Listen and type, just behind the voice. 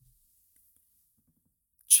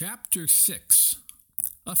Chapter 6.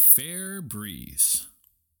 A Fair Breeze.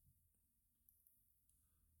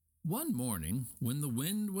 One morning, when the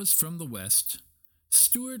wind was from the west,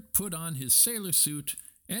 Stuart put on his sailor suit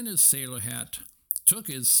and his sailor hat, took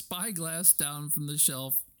his spyglass down from the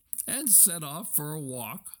shelf, and set off for a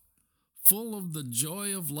walk, full of the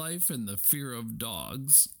joy of life and the fear of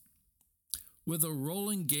dogs. With a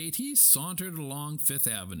rolling gait, he sauntered along Fifth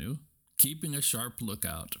Avenue, keeping a sharp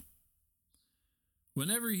lookout.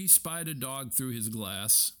 Whenever he spied a dog through his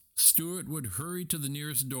glass, Stuart would hurry to the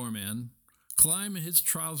nearest doorman, climb his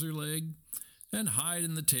trouser leg, and hide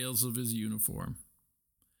in the tails of his uniform.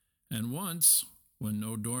 And once, when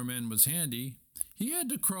no doorman was handy, he had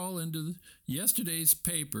to crawl into yesterday's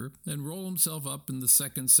paper and roll himself up in the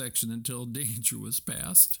second section until danger was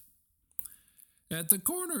past. At the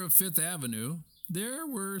corner of Fifth Avenue, there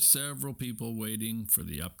were several people waiting for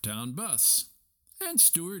the uptown bus, and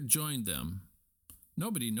Stuart joined them.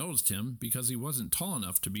 Nobody noticed him because he wasn't tall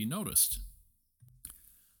enough to be noticed.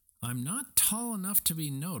 "I'm not tall enough to be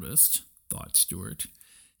noticed," thought Stuart,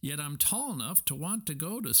 "yet I'm tall enough to want to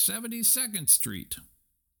go to 72nd Street.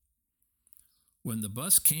 When the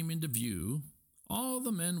bus came into view, all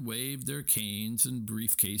the men waved their canes and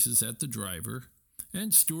briefcases at the driver,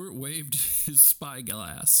 and Stuart waved his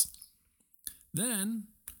spyglass. Then,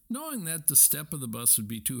 knowing that the step of the bus would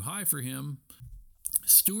be too high for him,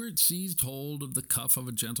 Stuart seized hold of the cuff of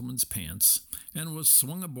a gentleman's pants and was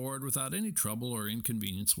swung aboard without any trouble or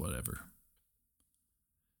inconvenience whatever.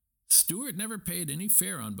 Stuart never paid any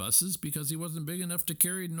fare on buses because he wasn't big enough to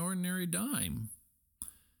carry an ordinary dime.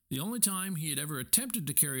 The only time he had ever attempted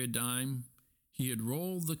to carry a dime, he had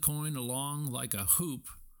rolled the coin along like a hoop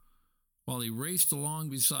while he raced along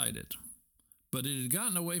beside it, but it had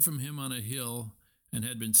gotten away from him on a hill and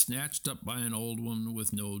had been snatched up by an old woman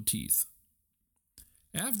with no teeth.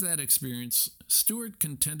 After that experience, Stuart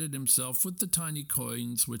contented himself with the tiny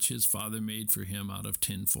coins which his father made for him out of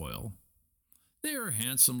tin foil. They are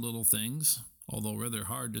handsome little things, although rather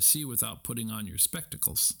hard to see without putting on your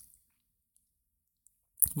spectacles.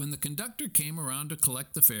 When the conductor came around to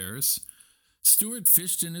collect the fares, Stuart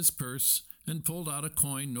fished in his purse and pulled out a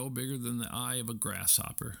coin no bigger than the eye of a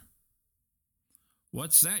grasshopper.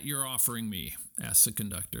 "What's that you're offering me?" asked the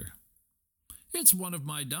conductor. "It's one of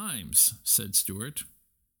my dimes," said Stuart.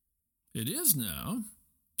 "It is now,"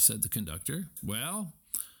 said the conductor. "Well,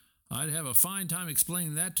 I'd have a fine time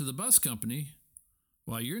explaining that to the bus company.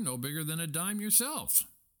 Why, you're no bigger than a dime yourself."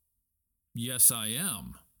 "Yes, I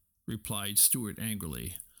am," replied Stuart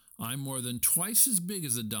angrily. "I'm more than twice as big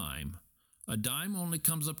as a dime. A dime only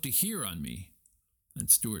comes up to here on me."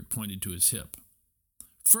 And Stuart pointed to his hip.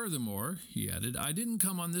 "Furthermore," he added, "I didn't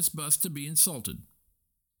come on this bus to be insulted."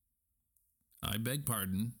 "I beg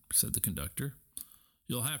pardon," said the conductor.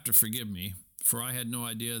 "You'll have to forgive me, for I had no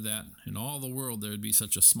idea that in all the world there would be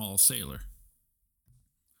such a small sailor."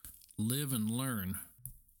 "Live and learn,"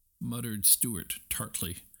 muttered Stuart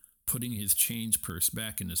tartly, putting his change purse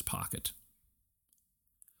back in his pocket.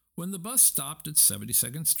 When the bus stopped at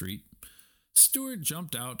 72nd Street, Stuart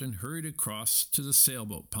jumped out and hurried across to the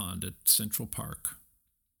sailboat pond at Central Park.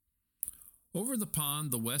 Over the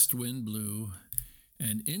pond the west wind blew,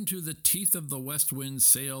 and into the teeth of the west wind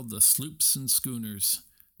sailed the sloops and schooners,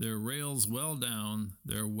 their rails well down,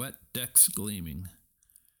 their wet decks gleaming.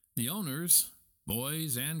 The owners,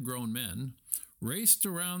 boys and grown men, raced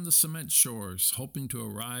around the cement shores, hoping to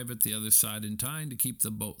arrive at the other side in time to keep the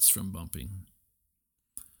boats from bumping.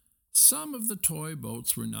 Some of the toy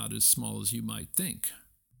boats were not as small as you might think,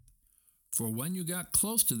 for when you got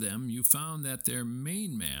close to them you found that their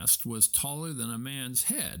mainmast was taller than a man's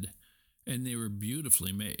head, and they were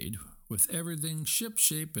beautifully made, with everything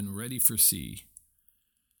ship-shape and ready for sea.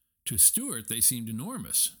 To Stuart they seemed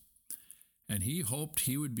enormous, and he hoped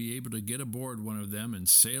he would be able to get aboard one of them and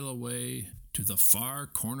sail away to the far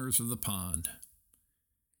corners of the pond.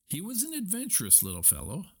 He was an adventurous little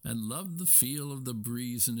fellow, and loved the feel of the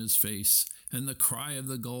breeze in his face, and the cry of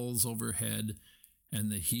the gulls overhead,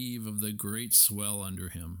 and the heave of the great swell under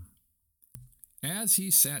him. As he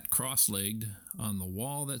sat cross-legged on the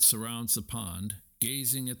wall that surrounds the pond,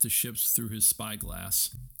 gazing at the ships through his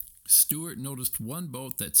spyglass, Stuart noticed one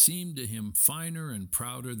boat that seemed to him finer and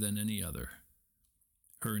prouder than any other.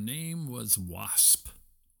 Her name was Wasp.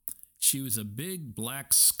 She was a big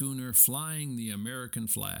black schooner flying the American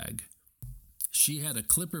flag. She had a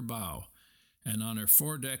clipper bow, and on her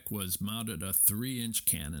foredeck was mounted a 3-inch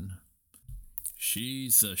cannon.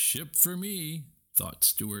 "She's a ship for me," thought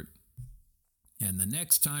Stuart. And the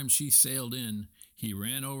next time she sailed in, he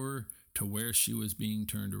ran over to where she was being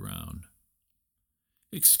turned around.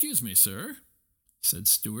 "Excuse me, sir," said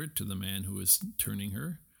Stuart to the man who was turning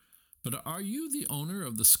her. But are you the owner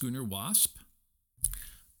of the schooner Wasp?"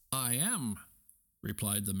 "I am,"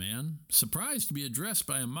 replied the man, surprised to be addressed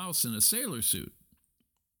by a mouse in a sailor suit.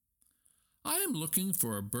 "I am looking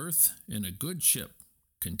for a berth in a good ship,"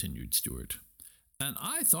 continued Stuart, "and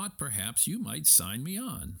I thought perhaps you might sign me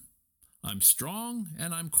on. I'm strong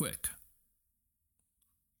and I'm quick."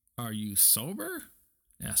 "Are you sober?"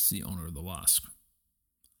 asked the owner of the Wasp.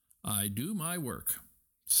 "I do my work,"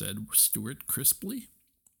 said Stuart crisply.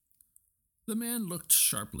 The man looked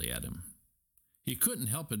sharply at him. He couldn't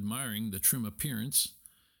help admiring the trim appearance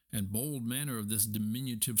and bold manner of this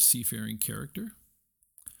diminutive seafaring character.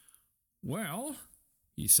 "Well,"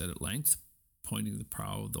 he said at length, pointing the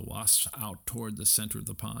prow of the Wasp out toward the center of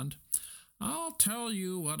the pond, "I'll tell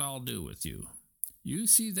you what I'll do with you. You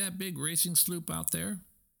see that big racing sloop out there?"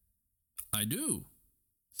 "I do,"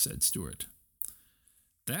 said Stuart.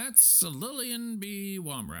 "That's the Lillian B.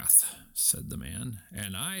 Wamrath," said the man,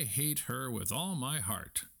 "and I hate her with all my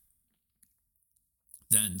heart."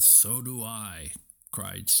 "Then so do I,"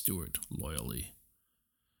 cried Stuart loyally.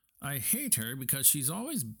 "I hate her because she's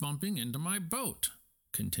always bumping into my boat,"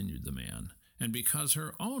 continued the man, "and because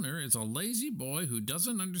her owner is a lazy boy who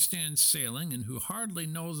doesn't understand sailing and who hardly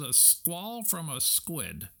knows a squall from a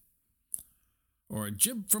squid." "Or a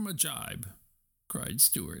jib from a jibe," cried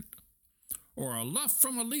Stuart. "Or a luff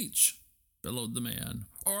from a leech," bellowed the man.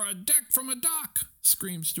 "Or a deck from a dock,"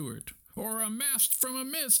 screamed Stuart. "Or a mast from a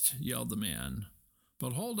mist," yelled the man.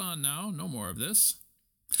 "But hold on now, no more of this.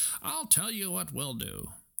 I'll tell you what we'll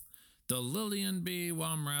do. The Lillian B.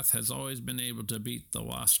 Wamrath has always been able to beat the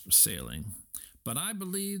Wasp sailing, but I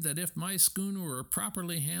believe that if my schooner were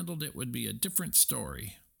properly handled, it would be a different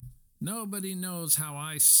story. Nobody knows how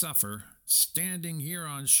I suffer, standing here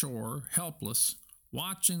on shore, helpless,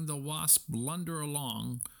 watching the Wasp blunder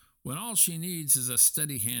along, when all she needs is a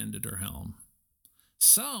steady hand at her helm.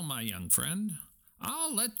 So, my young friend,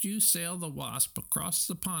 I'll let you sail the Wasp across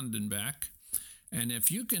the pond and back, and if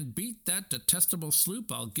you can beat that detestable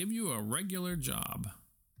sloop, I'll give you a regular job."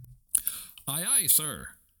 "Aye, aye,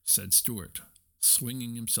 sir," said Stuart,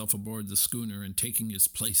 swinging himself aboard the schooner and taking his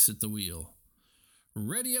place at the wheel.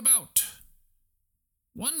 "Ready about."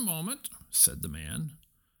 "One moment," said the man.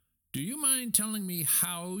 "Do you mind telling me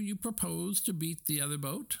how you propose to beat the other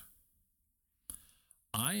boat?"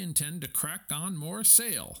 "I intend to crack on more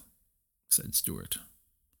sail," said Stuart.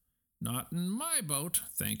 "Not in my boat,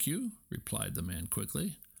 thank you," replied the man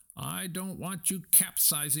quickly. "I don't want you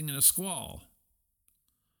capsizing in a squall."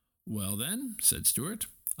 "Well then," said Stuart,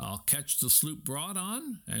 "I'll catch the sloop broad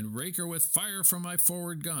on and rake her with fire from my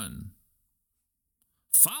forward gun."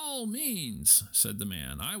 "Foul means," said the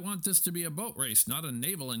man. "I want this to be a boat race, not a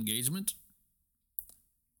naval engagement."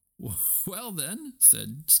 "Well then,"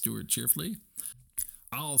 said Stuart cheerfully,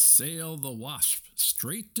 "I'll sail the Wasp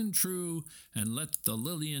straight and true and let the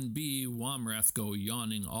Lillian B. Wamrath go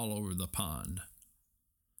yawning all over the pond."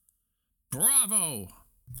 "Bravo!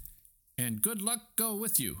 And good luck go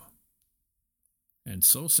with you." And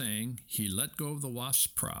so saying, he let go of the Wasp's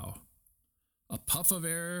prow. A puff of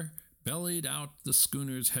air bellied out the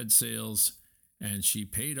schooner's head sails, and she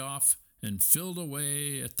paid off and filled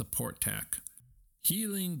away at the port tack,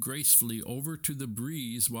 heeling gracefully over to the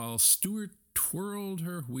breeze while Stuart twirled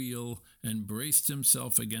her wheel and braced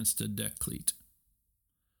himself against a deck cleat.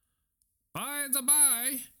 "By the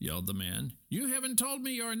by," yelled the man, "you haven't told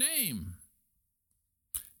me your name."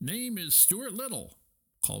 "Name is Stuart Little,"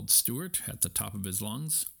 called Stuart at the top of his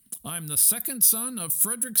lungs. "I'm the second son of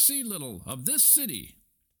Frederick C. Little of this city."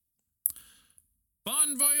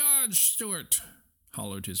 "Bon voyage, Stuart,"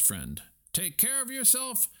 hollered his friend. "Take care of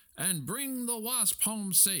yourself and bring the Wasp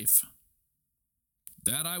home safe."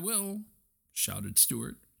 "That I will," shouted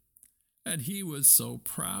Stuart, and he was so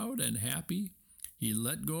proud and happy he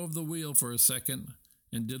let go of the wheel for a second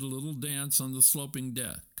and did a little dance on the sloping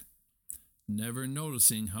deck, never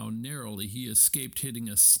noticing how narrowly he escaped hitting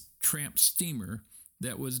a tramp steamer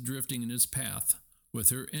that was drifting in his path with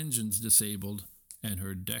her engines disabled and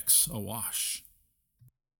her decks awash.